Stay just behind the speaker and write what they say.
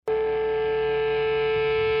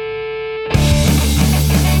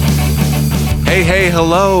Hey,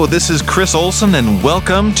 hello, this is Chris Olson and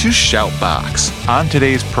welcome to Shoutbox. On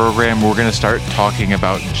today's program, we're going to start talking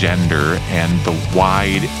about gender and the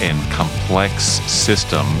wide and complex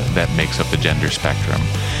system that makes up the gender spectrum.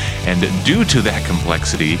 And due to that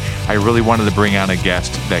complexity, I really wanted to bring on a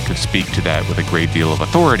guest that could speak to that with a great deal of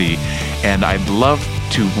authority. And I'd love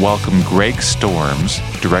to welcome Greg Storms,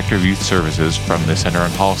 Director of Youth Services from the Center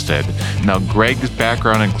on Halsted. Now, Greg's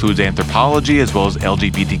background includes anthropology as well as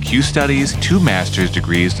LGBTQ studies, 2 master's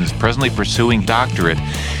degrees, and is presently pursuing doctorate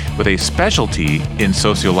with a specialty in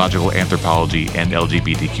sociological anthropology and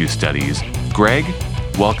LGBTQ studies. Greg,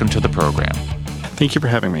 welcome to the program. Thank you for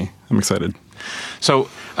having me. I'm excited. So,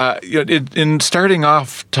 in starting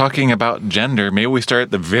off talking about gender, maybe we start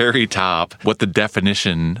at the very top, what the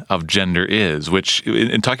definition of gender is, which,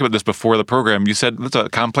 in talking about this before the program, you said it's a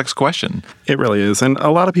complex question. It really is. And a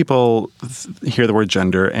lot of people hear the word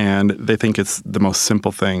gender and they think it's the most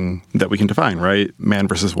simple thing that we can define, right? Man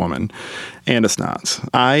versus woman. And it's not.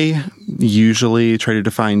 I usually try to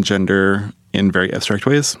define gender in very abstract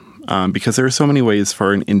ways. Because there are so many ways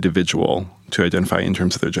for an individual to identify in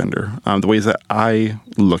terms of their gender. The ways that I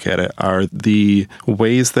look at it are the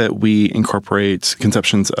ways that we incorporate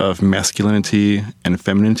conceptions of masculinity and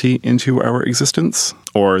femininity into our existence,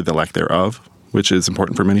 or the lack thereof, which is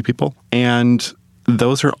important for many people. And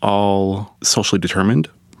those are all socially determined,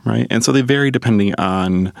 right? And so they vary depending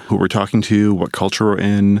on who we're talking to, what culture we're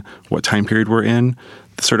in, what time period we're in.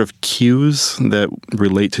 The sort of cues that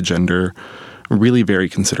relate to gender really vary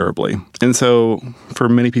considerably. And so for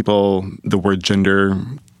many people, the word gender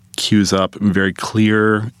cues up very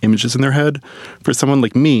clear images in their head. For someone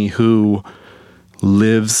like me who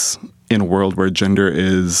lives in a world where gender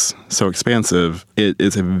is so expansive, it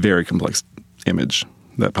is a very complex image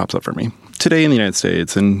that pops up for me. Today in the United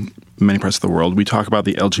States and many parts of the world, we talk about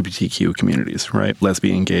the LGBTQ communities, right?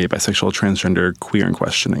 Lesbian, gay, bisexual, transgender, queer, and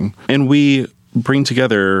questioning. And we bring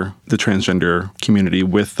together the transgender community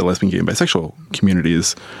with the lesbian, gay, and bisexual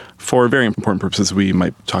communities for very important purposes we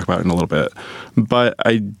might talk about in a little bit. But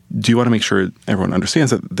I do want to make sure everyone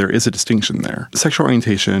understands that there is a distinction there. Sexual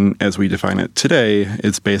orientation, as we define it today,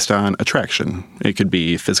 is based on attraction. It could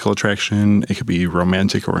be physical attraction, it could be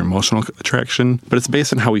romantic or emotional attraction, but it's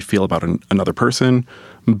based on how we feel about another person.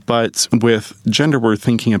 But with gender, we're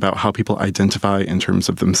thinking about how people identify in terms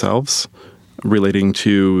of themselves, relating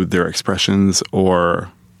to their expressions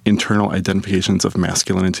or internal identifications of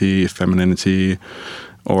masculinity, femininity,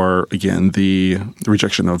 or, again, the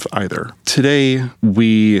rejection of either. Today,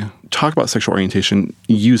 we talk about sexual orientation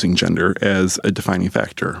using gender as a defining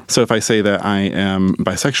factor. So if I say that I am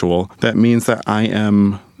bisexual, that means that I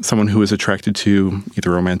am someone who is attracted to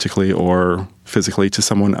either romantically or physically to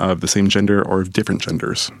someone of the same gender or of different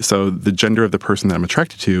genders. So the gender of the person that I'm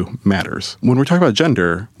attracted to matters. When we're talking about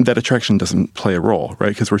gender, that attraction doesn't play a role, right?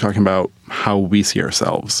 Because we're talking about how we see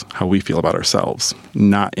ourselves, how we feel about ourselves,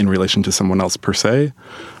 not in relation to someone else per se,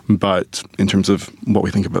 but in terms of what we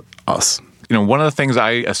think about us. You know, one of the things I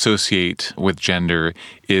associate with gender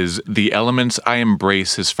is the elements I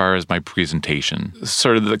embrace as far as my presentation,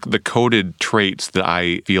 sort of the coded traits that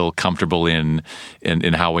I feel comfortable in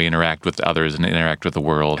how I interact with others and interact with the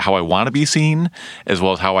world, how I want to be seen, as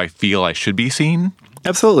well as how I feel I should be seen.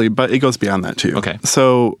 Absolutely, but it goes beyond that too. Okay.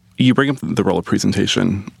 So you bring up the role of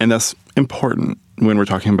presentation, and that's important when we're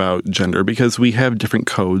talking about gender because we have different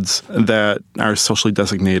codes that are socially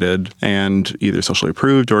designated and either socially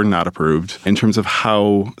approved or not approved in terms of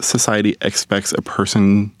how society expects a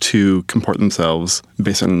person to comport themselves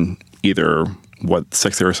based on either what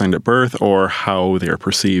sex they were assigned at birth or how they are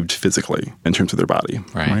perceived physically in terms of their body.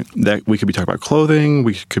 Right. That we could be talking about clothing,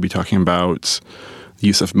 we could be talking about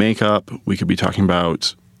use of makeup, we could be talking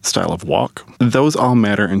about style of walk. Those all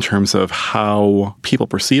matter in terms of how people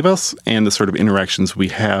perceive us and the sort of interactions we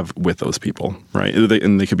have with those people, right?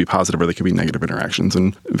 And they could be positive or they could be negative interactions.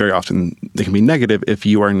 And very often they can be negative if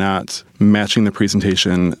you are not matching the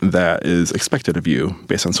presentation that is expected of you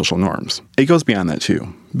based on social norms. It goes beyond that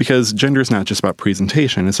too, because gender is not just about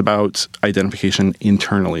presentation, it's about identification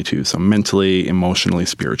internally too, so mentally, emotionally,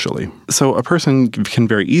 spiritually. So a person can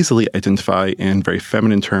very easily identify in very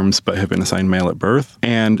feminine terms but have been assigned male at birth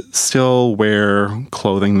and still wear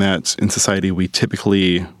clothing that in society we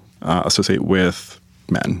typically associate with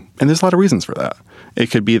men. And there's a lot of reasons for that.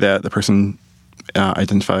 It could be that the person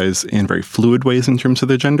identifies in very fluid ways in terms of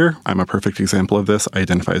their gender. I'm a perfect example of this. I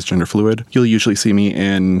identify as gender fluid. You'll usually see me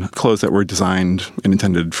in clothes that were designed and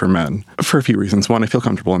intended for men for a few reasons. One, I feel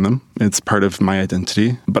comfortable in them. It's part of my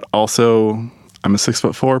identity. But also, I'm a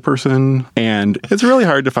 6'4" person, and it's really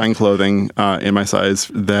hard to find clothing in my size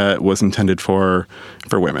that was intended for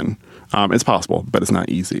women. It's possible, but it's not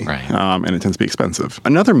easy. Right. And it tends to be expensive.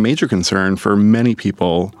 Another major concern for many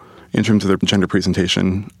people in terms of their gender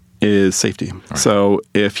presentation is safety. Right. So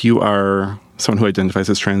if you are someone who identifies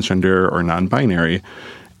as transgender or non-binary,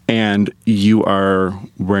 and you are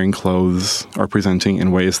wearing clothes or presenting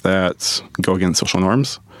in ways that go against social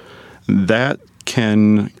norms, that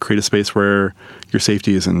can create a space where your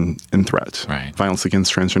safety is in threat. Right. Violence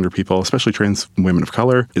against transgender people, especially trans women of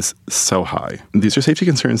color, is so high. These are safety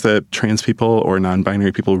concerns that trans people or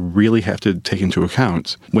non-binary people really have to take into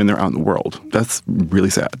account when they're out in the world. That's really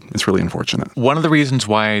sad. It's really unfortunate. One of the reasons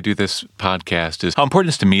why I do this podcast is how important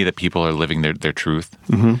it is to me that people are living their truth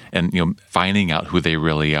and finding out who they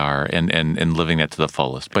really are and living that to the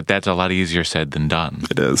fullest. But that's a lot easier said than done.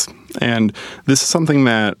 It is. And this is something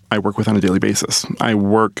that I work with on a daily basis. I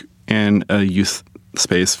work in a youth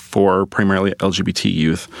space for primarily LGBT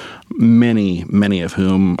youth, many of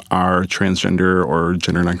whom are transgender or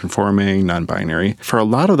gender nonconforming, non-binary. For a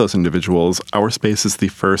lot of those individuals, our space is the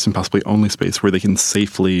first and possibly only space where they can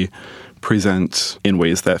safely present in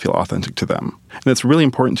ways that feel authentic to them. And it's really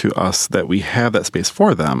important to us that we have that space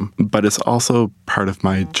for them, but it's also part of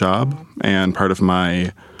my job and part of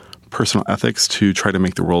my personal ethics to try to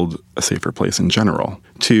make the world a safer place in general,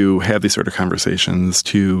 to have these sort of conversations,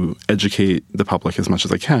 to educate the public as much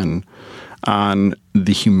as I can on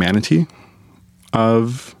the humanity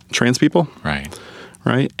of trans people.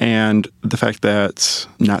 Right? And the fact that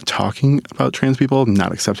not talking about trans people,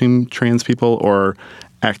 not accepting trans people, or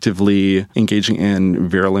actively engaging in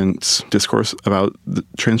virulent discourse about the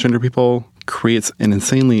transgender people creates an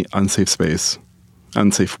insanely unsafe space,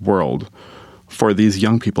 unsafe world for these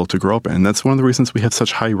young people to grow up in. That's one of the reasons we have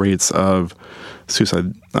such high rates of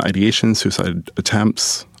suicide ideation, suicide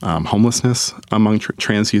attempts, homelessness among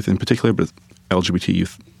trans youth in particular, but LGBT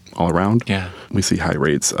youth all around. Yeah. We see high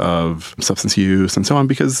rates of substance use and so on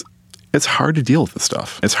because it's hard to deal with this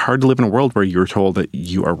stuff. It's hard to live in a world where you're told that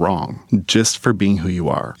you are wrong just for being who you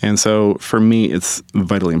are. And so for me, it's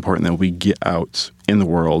vitally important that we get out in the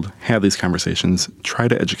world, have these conversations, try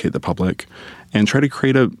to educate the public, and try to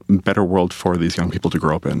create a better world for these young people to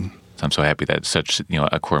grow up in. I'm so happy that's such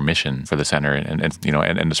a core mission for the center and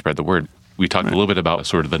to spread the word. We talked a little bit about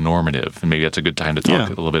sort of the normative, and maybe that's a good time to talk a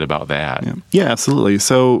little bit about that. Yeah, absolutely.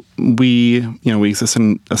 So we exist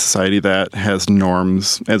in a society that has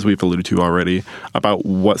norms, as we've alluded to already, about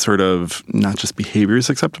what sort of not just behavior is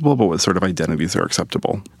acceptable, but what sort of identities are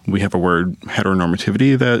acceptable. We have a word,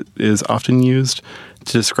 heteronormativity, that is often used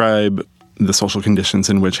to describe the social conditions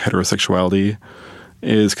in which heterosexuality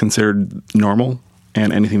is considered normal,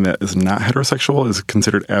 and anything that is not heterosexual is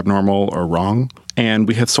considered abnormal or wrong. And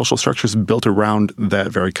we have social structures built around that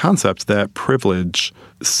very concept that privilege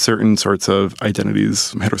certain sorts of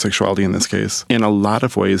identities, heterosexuality in this case, in a lot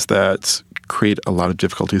of ways that create a lot of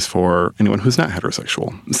difficulties for anyone who's not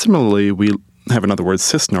heterosexual. Similarly, we have another word,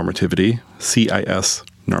 cisnormativity, CIS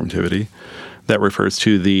normativity, that refers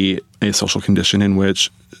to a social condition in which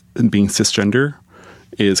being cisgender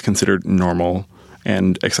is considered normal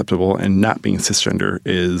and acceptable, and not being cisgender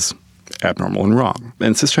is abnormal and wrong.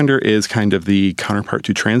 And cisgender is kind of the counterpart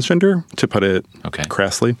to transgender, to put it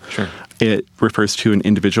crassly. Sure. It refers to an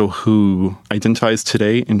individual who identifies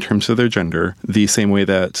today in terms of their gender the same way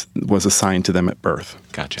that was assigned to them at birth.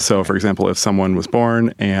 Gotcha. So, for example, if someone was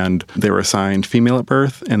born and they were assigned female at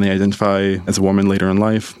birth and they identify as a woman later in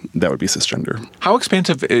life, that would be cisgender. How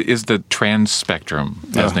expansive is the trans spectrum,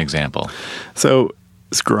 as an example? So,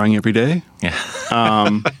 it's growing every day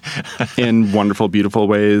in wonderful, beautiful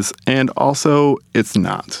ways. And also, it's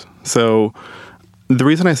not. So the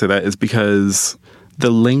reason I say that is because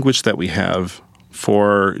the language that we have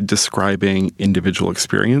for describing individual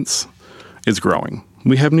experience is growing.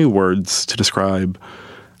 We have new words to describe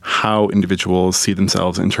how individuals see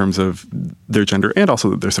themselves in terms of their gender and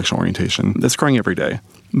also their sexual orientation. That's growing every day.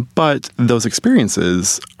 But those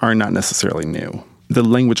experiences are not necessarily new. The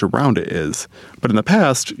language around it is. But in the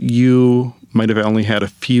past, you might have only had a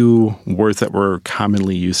few words that were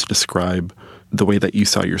commonly used to describe the way that you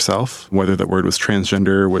saw yourself, whether that word was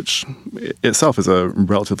transgender, which itself is a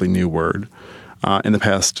relatively new word. In the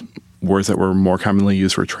past, words that were more commonly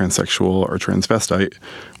used were transsexual or transvestite,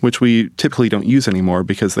 which we typically don't use anymore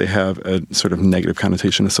because they have a sort of negative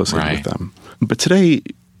connotation associated with them. But today,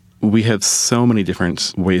 we have so many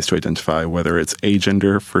different ways to identify, whether it's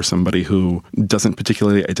agender for somebody who doesn't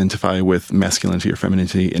particularly identify with masculinity or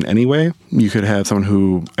femininity in any way. You could have someone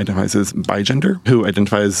who identifies as bigender, who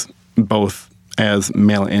identifies both as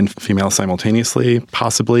male and female simultaneously,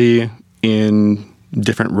 possibly in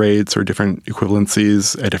different rates or different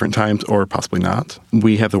equivalencies at different times, or possibly not.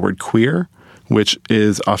 We have the word queer, which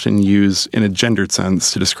is often used in a gendered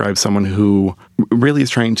sense to describe someone who really is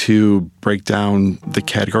trying to break down the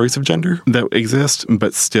categories of gender that exist,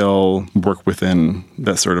 but still work within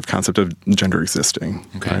that sort of concept of gender existing.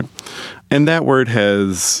 Okay. Right? And that word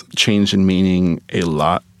has changed in meaning a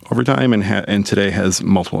lot over time and today has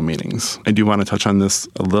multiple meanings. I do want to touch on this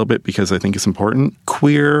a little bit because I think it's important.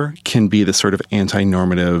 Queer can be this sort of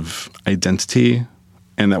anti-normative identity,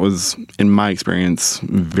 and that was, in my experience,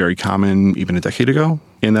 very common even a decade ago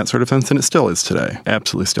in that sort of sense, and it still is today.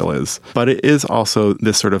 Absolutely still is. But it is also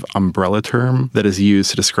this sort of umbrella term that is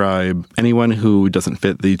used to describe anyone who doesn't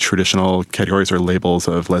fit the traditional categories or labels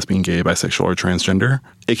of lesbian, gay, bisexual, or transgender.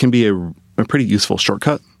 It can be a pretty useful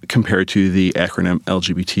shortcut compared to the acronym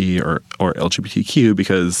LGBT or LGBTQ,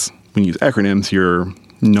 because when you use acronyms, you're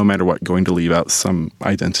no matter what going to leave out some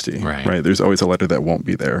identity, right? There's always a letter that won't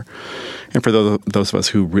be there. And for those of us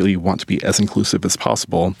who really want to be as inclusive as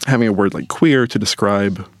possible, having a word like queer to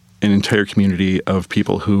describe an entire community of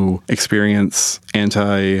people who experience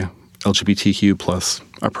anti-LGBTQ plus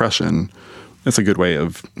oppression, it's a good way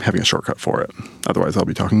of having a shortcut for it. Otherwise, I'll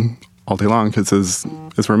be talking all day long because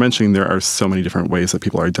as we're mentioning, there are so many different ways that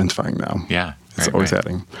people are identifying now. Yeah. It's always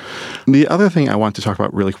adding. The other thing I want to talk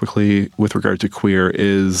about really quickly with regard to queer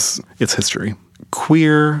is its history.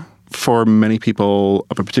 Queer, for many people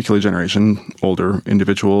of a particular generation, older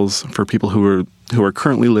individuals, for people who are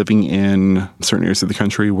currently living in certain areas of the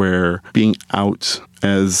country where being out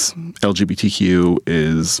as LGBTQ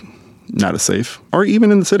is not as safe, or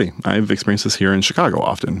even in the city. I've experienced this here in Chicago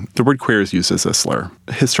often. The word queer is used as a slur.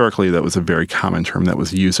 Historically, that was a very common term that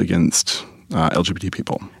was used against LGBT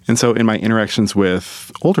people. And so in my interactions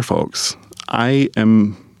with older folks, I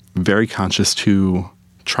am very conscious to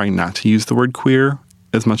try not to use the word queer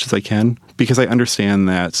as much as I can, because I understand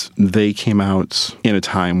that they came out in a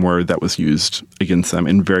time where that was used against them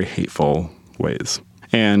in very hateful ways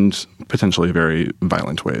and potentially very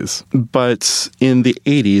violent ways. But in the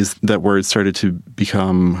 80s, that word started to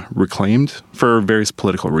become reclaimed for various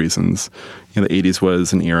political reasons. The 80s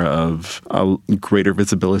was an era of a greater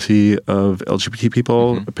visibility of LGBT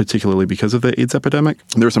people, particularly because of the AIDS epidemic.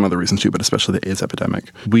 There were some other reasons too, but especially the AIDS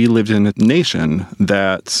epidemic. We lived in a nation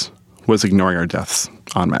that was ignoring our deaths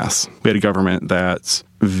en masse. We had a government that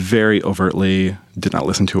very overtly did not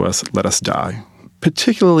listen to us, let us die.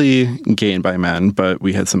 Particularly gay and bi men, but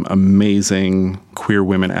we had some amazing queer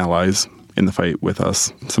women allies in the fight with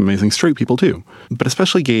us, some amazing straight people too. But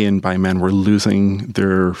especially gay and bi men were losing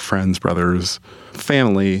their friends, brothers,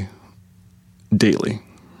 family daily,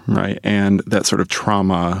 right? And that sort of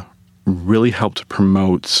trauma really helped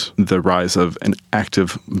promote the rise of an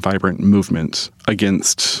active, vibrant movement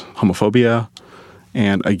against homophobia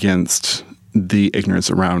and against the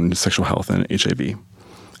ignorance around sexual health and HIV.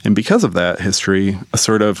 And because of that history, a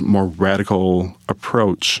sort of more radical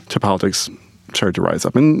approach to politics started to rise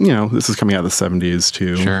up. And, this is coming out of the 70s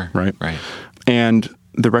too, right? And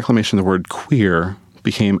the reclamation of the word queer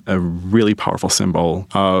became a really powerful symbol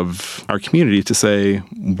of our community to say,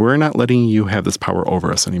 we're not letting you have this power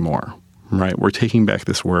over us anymore, right? We're taking back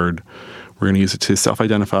this word. We're going to use it to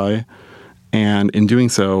self-identify. And in doing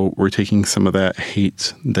so, we're taking some of that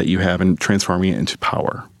hate that you have and transforming it into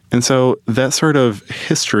power. And so that sort of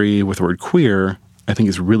history with the word queer, I think,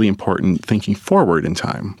 is really important thinking forward in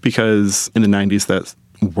time, because in the 90s, that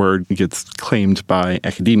word gets claimed by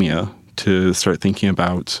academia to start thinking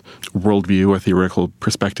about worldview or theoretical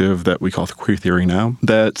perspective that we call queer theory now,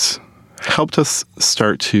 that helped us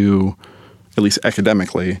start to, at least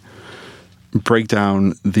academically, break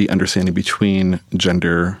down the understanding between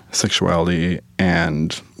gender, sexuality,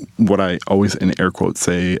 and what I always in air quotes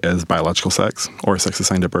say as biological sex or sex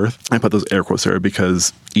assigned at birth. I put those air quotes there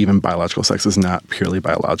because even biological sex is not purely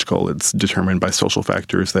biological. It's determined by social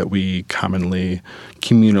factors that we commonly,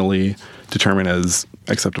 communally determine as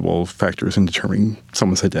acceptable factors in determining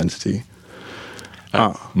someone's identity.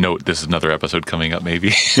 Note, this is another episode coming up,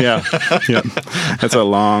 maybe. Yeah. That's a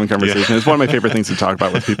long conversation. It's one of my favorite things to talk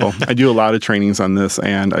about with people. I do a lot of trainings on this,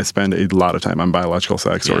 and I spend a lot of time on biological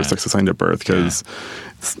sex or sex assigned at birth because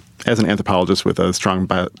as an anthropologist with a strong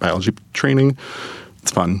biology training,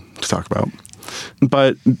 it's fun to talk about.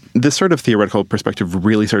 But this sort of theoretical perspective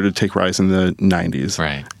really started to take rise in the 90s.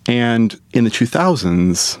 Right. And in the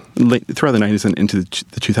 2000s, throughout the 90s and into the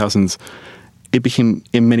 2000s, it became,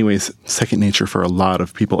 in many ways, second nature for a lot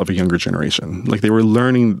of people of a younger generation. Like, they were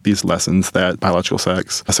learning these lessons that biological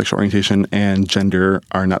sex, sexual orientation, and gender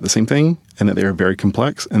are not the same thing, and that they are very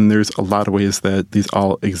complex. And there's a lot of ways that these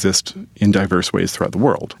all exist in diverse ways throughout the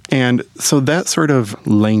world. And so that sort of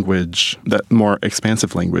language, that more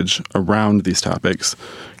expansive language around these topics,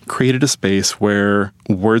 created a space where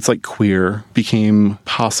words like queer became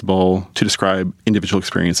possible to describe individual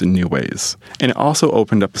experience in new ways. And it also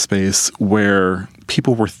opened up a space where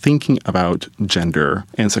people were thinking about gender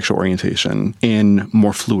and sexual orientation in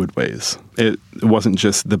more fluid ways. It wasn't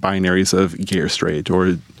just the binaries of gay or straight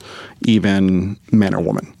or even man or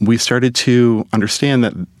woman. We started to understand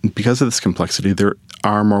that because of this complexity, there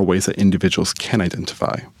are more ways that individuals can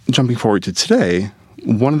identify. Jumping forward to today,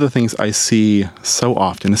 one of the things I see so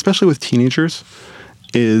often, especially with teenagers,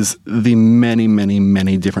 is the many, many,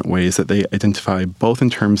 many different ways that they identify both in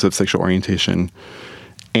terms of sexual orientation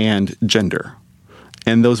and gender.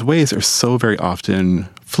 And those ways are so very often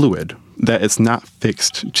fluid that it's not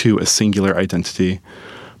fixed to a singular identity,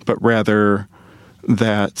 but rather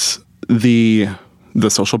that the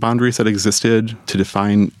social boundaries that existed to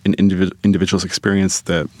define an individual's experience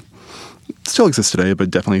that still exist today, but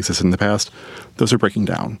definitely existed in the past, those are breaking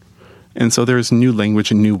down. And so there's new language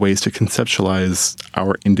and new ways to conceptualize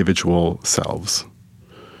our individual selves.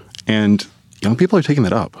 And young people are taking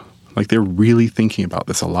that up. Like, they're really thinking about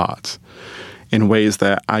this a lot in ways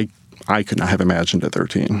that I could not have imagined at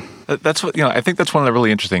 13. That's what, I think that's one of the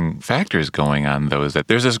really interesting factors going on, though, is that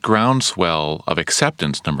there's this groundswell of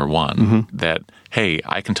acceptance, number one, that, hey,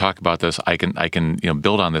 I can talk about this, I can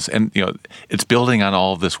build on this. And, it's building on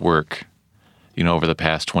all of this work, over the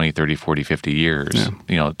past 20, 30, 40, 50 years,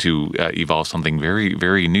 to evolve something very,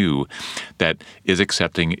 very new that is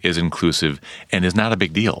accepting, is inclusive, and is not a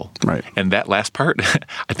big deal. Right. And that last part,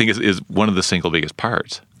 I think, is one of the single biggest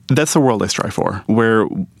parts. That's the world I strive for, where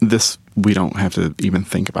we don't have to even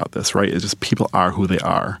think about this, right? It's just people are who they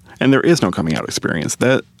are. And there is no coming out experience.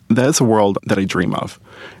 That's a world that I dream of.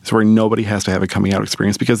 It's where nobody has to have a coming out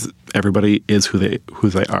experience because everybody is who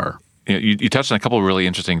they are. You touched on a couple of really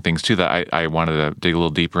interesting things, too, that I wanted to dig a little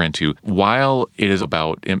deeper into. While it is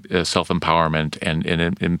about self-empowerment and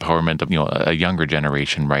empowerment of a younger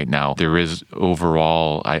generation right now, there is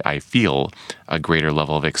overall, I feel, a greater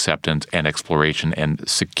level of acceptance and exploration and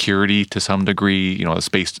security to some degree,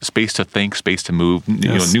 space to think, space to move,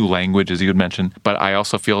 yes. New language, as you had mentioned. But I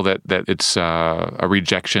also feel that it's a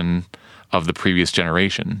rejection of the previous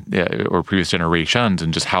generation or previous generations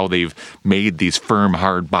and just how they've made these firm,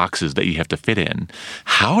 hard boxes that you have to fit in.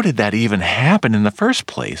 How did that even happen in the first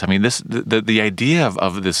place? I mean, the idea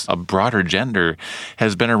of this a broader gender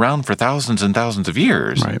has been around for thousands and thousands of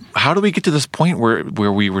years. Right. How do we get to this point where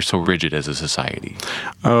we were so rigid as a society?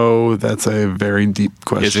 Oh, that's a very deep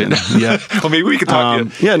question. Is it? Yeah. Well, maybe we could talk.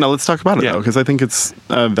 Let's talk about it, though, because I think it's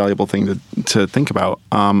a valuable thing to think about.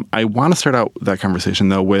 I want to start out that conversation,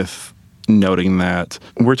 though, with noting that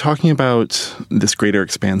we're talking about this greater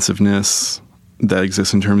expansiveness that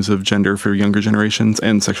exists in terms of gender for younger generations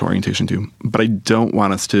and sexual orientation too. But I don't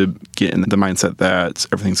want us to get in the mindset that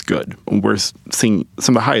everything's good. We're seeing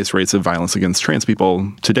some of the highest rates of violence against trans people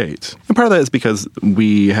to date. And part of that is because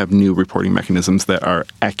we have new reporting mechanisms that are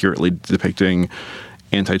accurately depicting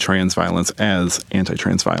anti-trans violence as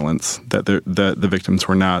anti-trans violence, that the victims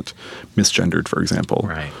were not misgendered, for example.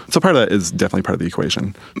 Right. So part of that is definitely part of the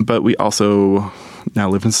equation. But we also now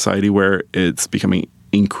live in a society where it's becoming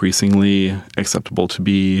increasingly acceptable to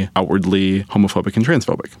be outwardly homophobic and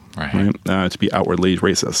transphobic, right? To be outwardly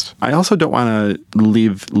racist. I also don't want to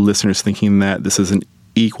leave listeners thinking that this is an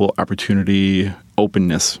equal opportunity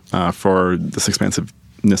openness for this expansiveness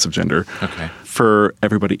of gender for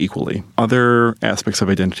everybody equally. Other aspects of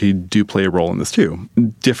identity do play a role in this too.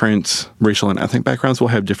 Different racial and ethnic backgrounds will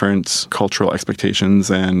have different cultural expectations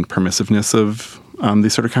and permissiveness of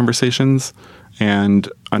these sort of conversations and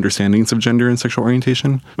understandings of gender and sexual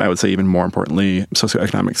orientation. I would say even more importantly,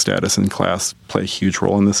 socioeconomic status and class play a huge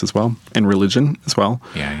role in this as well, and religion as well.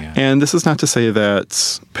 Yeah. And this is not to say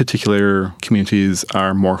that particular communities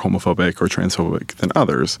are more homophobic or transphobic than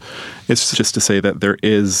others. It's just to say that there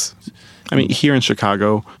is... here in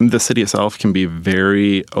Chicago, the city itself can be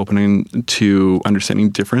very open to understanding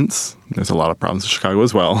difference. There's a lot of problems in Chicago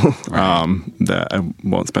as well that I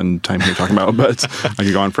won't spend time here talking about, but I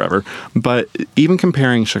could go on forever. But even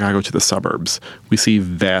comparing Chicago to the suburbs, we see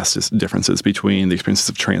vast differences between the experiences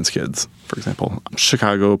of trans kids, for example.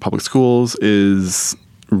 Chicago public schools is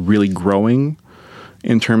really growing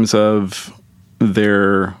in terms of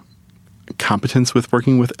their competence with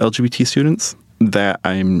working with LGBT students that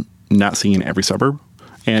I'm not seeing in every suburb.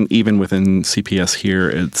 And even within CPS here,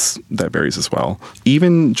 that varies as well.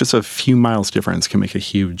 Even just a few miles difference can make a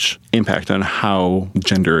huge impact on how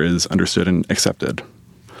gender is understood and accepted.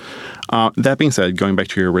 That being said, going back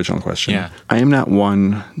to your original question, I am not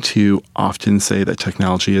one to often say that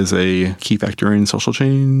technology is a key factor in social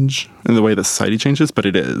change in the way that society changes, but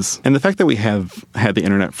it is. And the fact that we have had the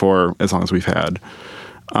internet for as long as we've had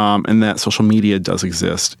and that social media does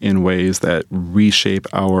exist in ways that reshape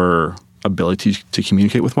our ability to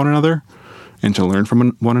communicate with one another and to learn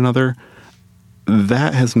from one another,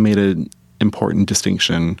 that has made an important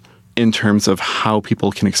distinction in terms of how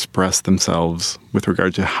people can express themselves with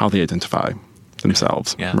regard to how they identify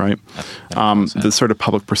themselves, right? The sort of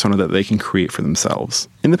public persona that they can create for themselves.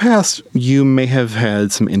 In the past, you may have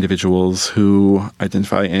had some individuals who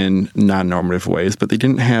identify in non-normative ways, but they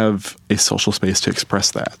didn't have a social space to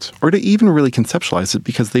express that or to even really conceptualize it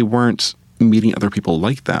because they weren't meeting other people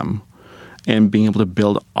like them and being able to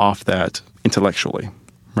build off that intellectually,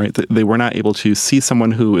 right? They were not able to see someone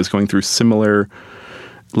who is going through similar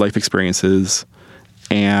life experiences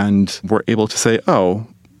and were able to say, oh,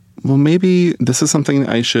 well, maybe this is something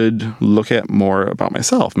I should look at more about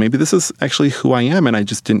myself. Maybe this is actually who I am, and I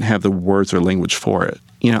just didn't have the words or language for it.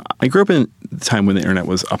 You know, I grew up in a time when the internet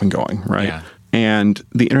was up and going, right? Yeah. And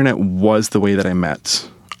the internet was the way that I met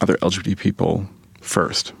other LGBT people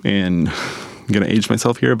first. I'm going to age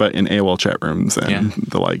myself here, but in AOL chat rooms and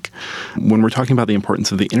the like. When we're talking about the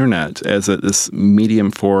importance of the internet as this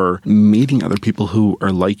medium for meeting other people who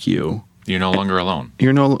are like you, you're no longer alone.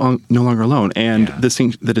 You're no longer alone. And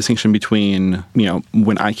the distinction between,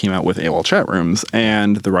 when I came out with AOL chat rooms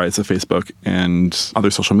and the rise of Facebook and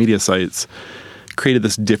other social media sites created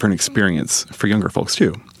this different experience for younger folks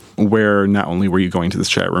too, where not only were you going to this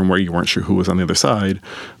chat room where you weren't sure who was on the other side,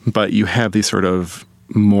 but you have these sort of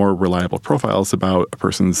more reliable profiles about a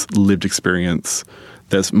person's lived experience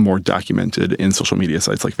that's more documented in social media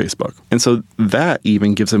sites like Facebook. And so that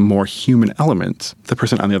even gives a more human element, the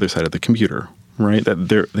person on the other side of the computer, right? That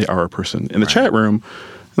they are a person. In the chat room,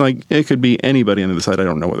 like it could be anybody on the other side. I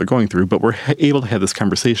don't know what they're going through, but we're able to have this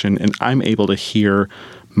conversation and I'm able to hear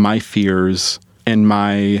my fears and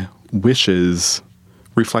my wishes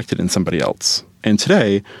reflected in somebody else. And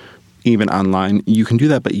today, even online, you can do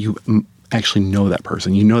that, but you actually know that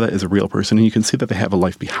person. You know that is a real person, and you can see that they have a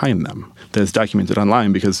life behind them that is documented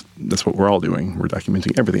online because that's what we're all doing. We're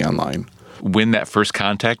documenting everything online. When that first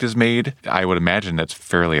contact is made, I would imagine that's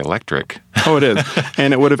fairly electric. Oh, it is.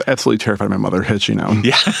 And it would have absolutely terrified my mother had she known.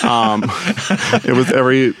 Yeah. It was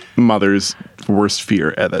every mother's worst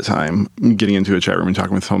fear at that time, getting into a chat room and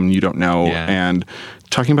talking with someone you don't know and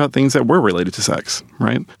talking about things that were related to sex,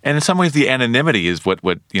 right? And in some ways, the anonymity is what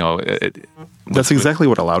that's exactly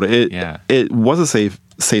what allowed it. It was a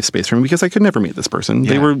safe space for me because I could never meet this person.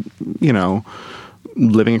 They were,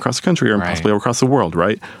 living across the country or possibly across the world,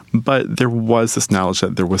 right? But there was this knowledge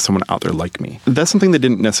that there was someone out there like me. That's something that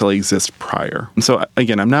didn't necessarily exist prior. So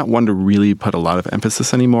again, I'm not one to really put a lot of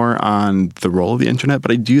emphasis anymore on the role of the internet, but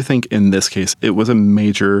I do think in this case, it was a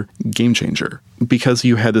major game changer because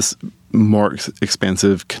you had this more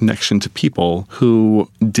expansive connection to people who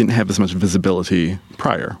didn't have as much visibility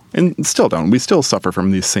prior and still don't. We still suffer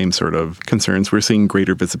from these same sort of concerns. We're seeing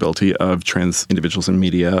greater visibility of trans individuals in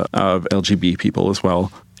media, of LGBT people as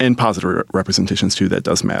well, and positive representations too. That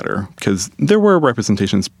does matter because there were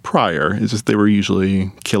representations prior. It's just they were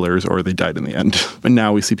usually killers or they died in the end. But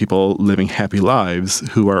now we see people living happy lives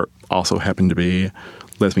who are also happen to be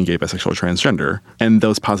lesbian, gay, bisexual, transgender. And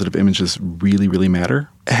those positive images really, really matter.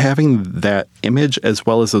 Having that image as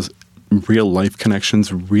well as those real life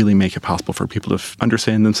connections really make it possible for people to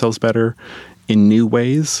understand themselves better in new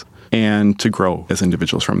ways and to grow as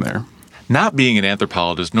individuals from there. Not being an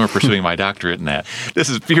anthropologist nor pursuing my doctorate in that, this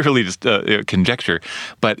is purely just conjecture,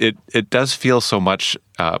 but it does feel so much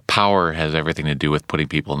power has everything to do with putting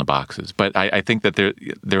people in the boxes. But I think that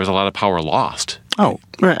there was a lot of power lost. Oh,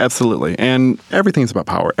 right, absolutely. And everything's about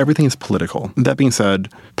power. Everything is political. That being said,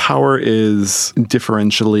 power is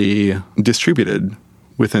differentially distributed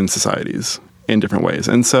within societies in different ways.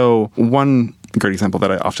 And so one great example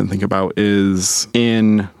that I often think about is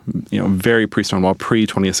in, very pre-Stonewall,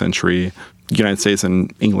 pre-20th century United States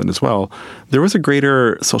and England as well, there was a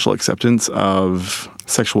greater social acceptance of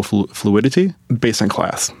sexual fluidity based on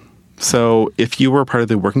class. So if you were part of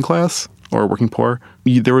the working class or working poor,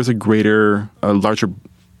 there was a larger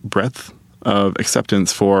breadth of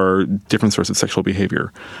acceptance for different sorts of sexual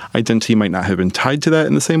behavior. Identity might not have been tied to that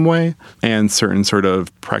in the same way, and certain sort of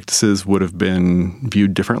practices would have been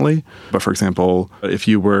viewed differently. But for example, if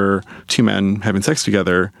you were two men having sex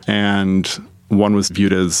together and one was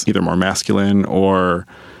viewed as either more masculine or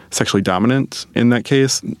sexually dominant in that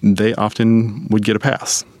case, they often would get a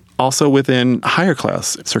pass. Also within higher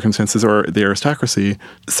class circumstances or the aristocracy,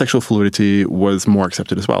 sexual fluidity was more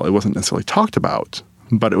accepted as well. It wasn't necessarily talked about,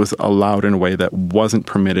 but it was allowed in a way that wasn't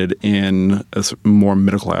permitted in a more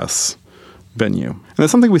middle-class venue. And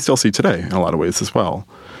that's something we still see today in a lot of ways as well.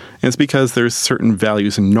 And it's because there's certain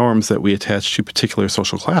values and norms that we attach to particular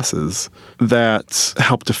social classes that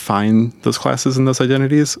help define those classes and those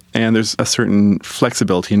identities. And there's a certain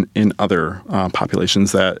flexibility in other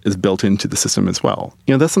populations that is built into the system as well.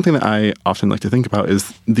 That's something that I often like to think about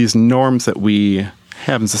is these norms that we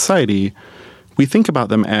have in society. We think about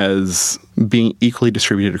them as being equally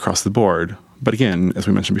distributed across the board. But again, as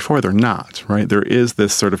we mentioned before, they're not, right? There is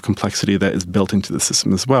this sort of complexity that is built into the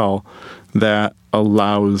system as well that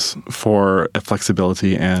allows for a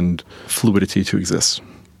flexibility and fluidity to exist,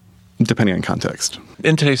 depending on context.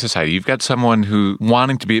 In today's society, you've got someone who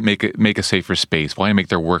wanting to make a safer space, wanting to make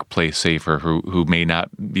their workplace safer, who may not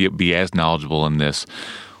be as knowledgeable in this.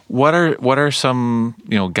 What are some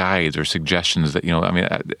guides or suggestions that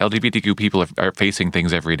LGBTQ people are facing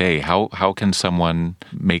things every day? How can someone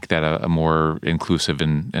make that a more inclusive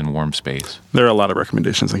and warm space? There are a lot of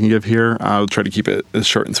recommendations I can give here. I'll try to keep it as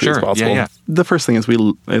short and sweet as possible. Yeah. The first thing is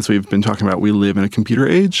as we've been talking about, we live in a computer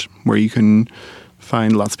age where you can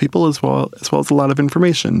find lots of people as well as a lot of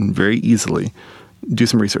information very easily. Do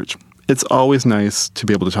some research. It's always nice to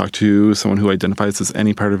be able to talk to someone who identifies as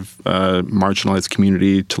any part of a marginalized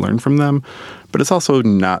community to learn from them, but it's also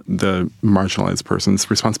not the marginalized person's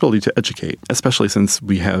responsibility to educate, especially since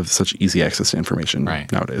we have such easy access to information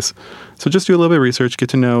nowadays. So just do a little bit of research, get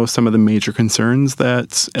to know some of the major concerns that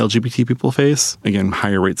LGBT people face. Again,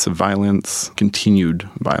 higher rates of violence, continued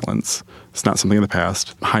violence. It's not something in the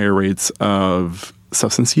past. Higher rates of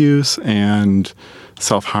substance use and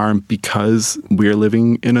self-harm because we're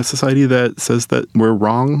living in a society that says that we're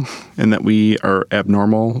wrong and that we are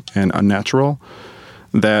abnormal and unnatural,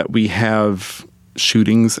 that we have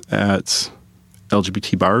shootings at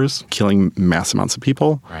LGBT bars, killing mass amounts of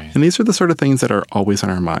people. Right. And these are the sort of things that are always on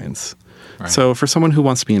our minds. Right. So for someone who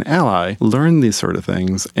wants to be an ally, learn these sort of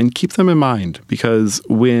things and keep them in mind, because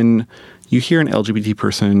when you hear an LGBT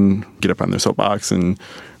person get up on their soapbox and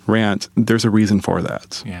rant, there's a reason for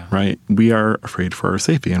that, right? We are afraid for our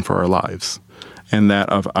safety and for our lives and that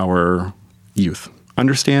of our youth.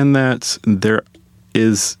 Understand that there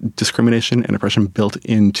is discrimination and oppression built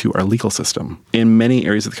into our legal system. In many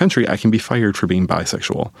areas of the country, I can be fired for being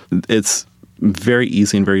bisexual. It's very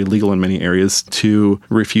easy and very legal in many areas to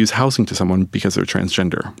refuse housing to someone because they're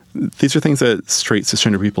transgender. These are things that straight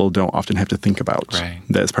cisgender people don't often have to think about. Right.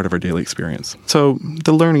 That is part of our daily experience. So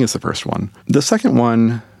the learning is the first one. The second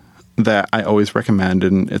one that I always recommend,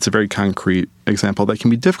 and it's a very concrete example that can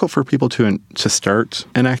be difficult for people to start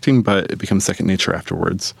enacting, but it becomes second nature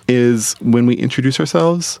afterwards, is when we introduce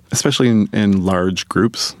ourselves, especially in large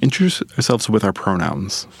groups, introduce ourselves with our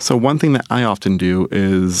pronouns. So one thing that I often do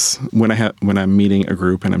is when I'm meeting a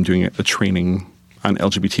group and I'm doing a training on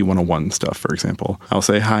LGBT 101 stuff, for example, I'll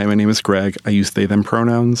say, "Hi, my name is Greg. I use they, them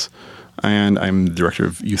pronouns, and I'm the Director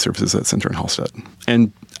of Youth Services at Center in Hallstead."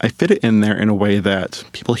 And I fit it in there in a way that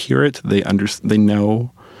people hear it, they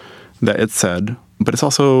know that it's said, but it's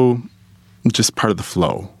also just part of the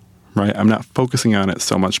flow, right? I'm not focusing on it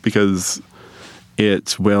so much because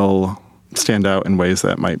it will stand out in ways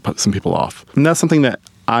that might put some people off. And that's something that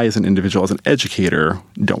I, as an individual, as an educator,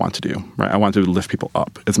 don't want to do, right? I want to lift people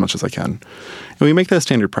up as much as I can. And we make that a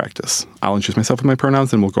standard practice. I'll introduce myself with my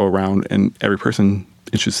pronouns, and we'll go around, and every person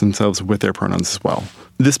introduce themselves with their pronouns as well.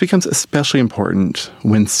 This becomes especially important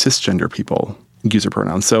when cisgender people use their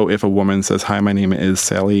pronouns. So if a woman says, "Hi, my name is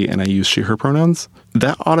Sally, and I use she, her pronouns,"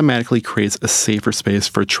 that automatically creates a safer space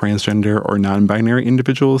for transgender or non-binary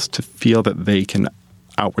individuals to feel that they can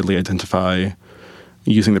outwardly identify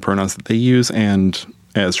using the pronouns that they use and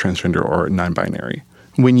as transgender or non-binary.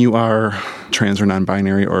 When you are trans or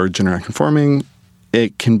non-binary or gender non-conforming,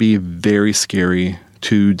 it can be very scary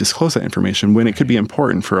to disclose that information when it could be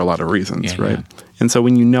important for a lot of reasons, right? Yeah. And so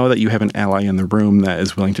when you know that you have an ally in the room that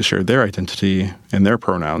is willing to share their identity and their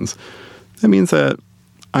pronouns, that means that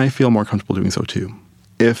I feel more comfortable doing so too.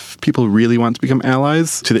 If people really want to become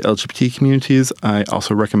allies to the LGBT communities, I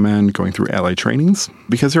also recommend going through ally trainings,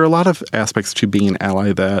 because there are a lot of aspects to being an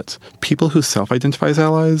ally that people who self-identify as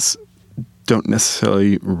allies don't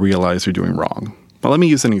necessarily realize they're doing wrong. But let me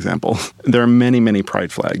use an example. There are many, many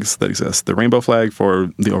pride flags that exist. The rainbow flag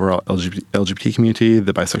for the overall LGBT community,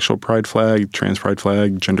 the bisexual pride flag, trans pride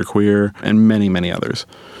flag, genderqueer, and many, many others.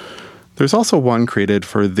 There's also one created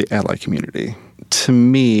for the ally community. To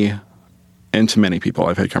me, and to many people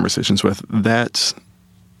I've had conversations with, that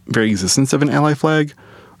very existence of an ally flag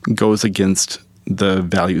goes against the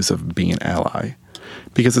values of being an ally,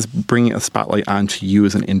 because it's bringing a spotlight onto you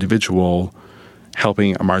as an individual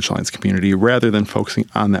helping a marginalized community rather than focusing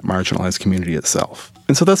on that marginalized community itself.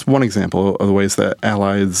 And so that's one example of the ways that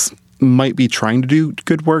allies might be trying to do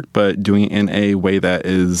good work, but doing it in a way that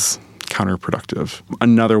is counterproductive.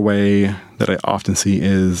 Another way that I often see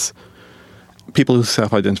is people who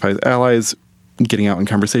self-identify as allies getting out in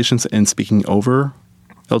conversations and speaking over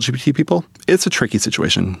LGBT people. It's a tricky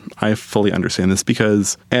situation. I fully understand this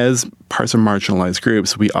because as parts of marginalized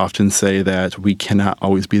groups, we often say that we cannot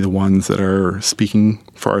always be the ones that are speaking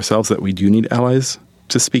for ourselves, that we do need allies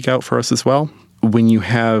to speak out for us as well. When you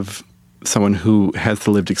have someone who has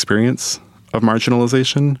the lived experience of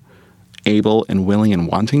marginalization, able and willing and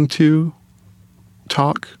wanting to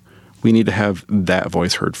talk, we need to have that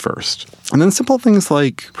voice heard first. And then simple things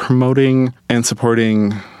like promoting and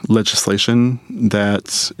supporting legislation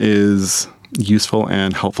that is useful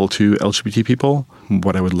and helpful to LGBT people.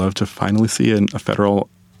 What I would love to finally see in a federal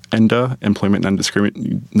ENDA, Employment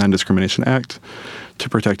Non-Discrimination Act, to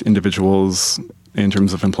protect individuals in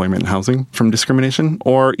terms of employment and housing from discrimination,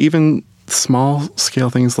 or even small-scale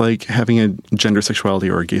things like having a gender sexuality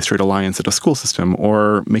or a gay-straight alliance at a school system,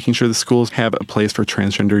 or making sure the schools have a place for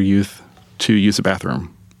transgender youth to use a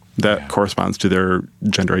bathroom that corresponds to their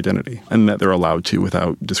gender identity and that they're allowed to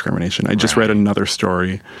without discrimination. I just read another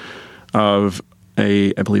story of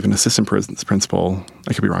I believe an assistant principal,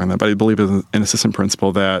 I could be wrong on that, but I believe it was an assistant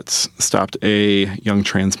principal that stopped a young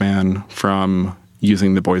trans man from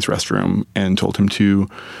using the boys' restroom and told him to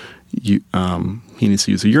he needs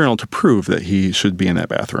to use a urinal to prove that he should be in that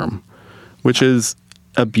bathroom, which is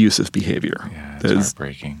abusive behavior. Yeah, it's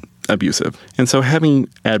heartbreaking. Abusive. And so having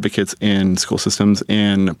advocates in school systems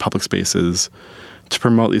and public spaces to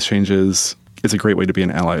promote these changes is a great way to be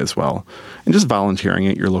an ally as well. And just volunteering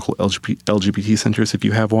at your local LGBT centers if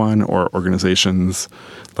you have one, or organizations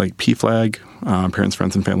like PFLAG, Parents,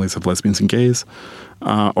 Friends, and Families of Lesbians and Gays,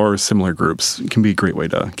 or similar groups can be a great way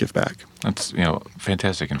to give back. That's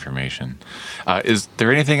fantastic information. Is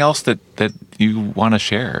there anything else that you want to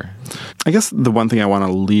share? I guess the one thing I want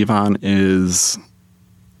to leave on is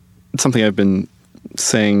something I've been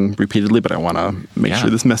saying repeatedly, but I want to make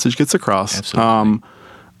sure this message gets across. Absolutely.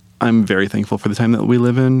 I'm very thankful for the time that we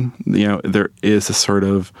live in. There is a sort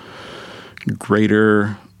of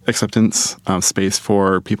greater acceptance space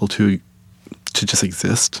for people to just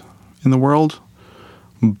exist in the world.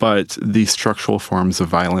 But the structural forms of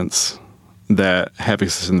violence that have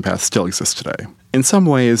existed in the past still exist today. In some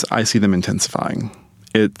ways, I see them intensifying.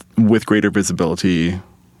 With greater visibility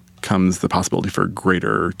comes the possibility for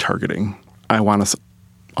greater targeting. I want us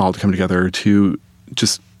all to come together to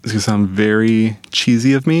just, it's going to sound very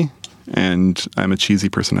cheesy of me, and I'm a cheesy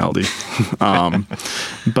personality.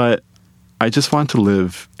 But I just want to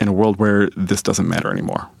live in a world where this doesn't matter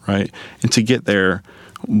anymore, right? And to get there,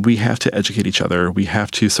 we have to educate each other, we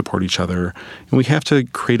have to support each other, and we have to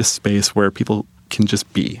create a space where people can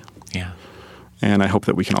just be. Yeah. And I hope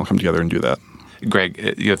that we can all come together and do that.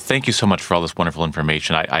 Greg, thank you so much for all this wonderful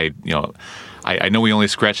information. I know we only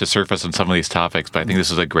scratched the surface on some of these topics, but I think this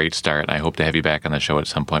is a great start, and I hope to have you back on the show at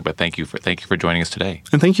some point. But thank you for joining us today.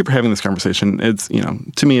 And thank you for having this conversation. It's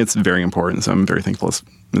to me it's very important, so I'm very thankful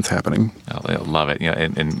it's happening. I love it.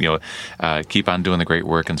 And keep on doing the great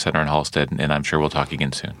work in Center and Halstead, and I'm sure we'll talk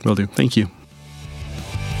again soon. Will do. Thank you.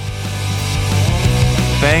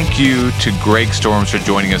 Thank you to Greg Storms for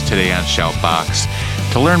joining us today on Shoutbox.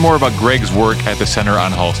 To learn more about Greg's work at the Center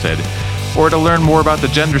on Halstead, or to learn more about the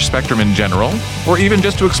gender spectrum in general, or even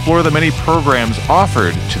just to explore the many programs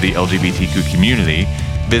offered to the LGBTQ community,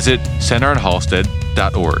 visit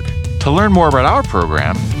centeronhalstead.org. To learn more about our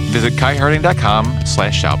program, visit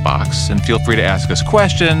kaiharding.com/shoutbox, and feel free to ask us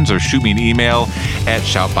questions or shoot me an email at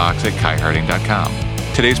shoutbox@kaiharding.com.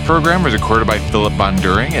 Today's program was recorded by Philip Von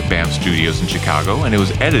During at BAM Studios in Chicago, and it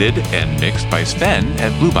was edited and mixed by Sven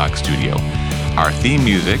at Blue Box Studio. Our theme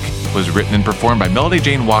music was written and performed by Melody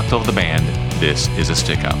Jane Wachtel of the band This Is a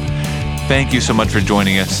Stick Up. Thank you so much for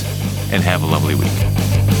joining us, and have a lovely week.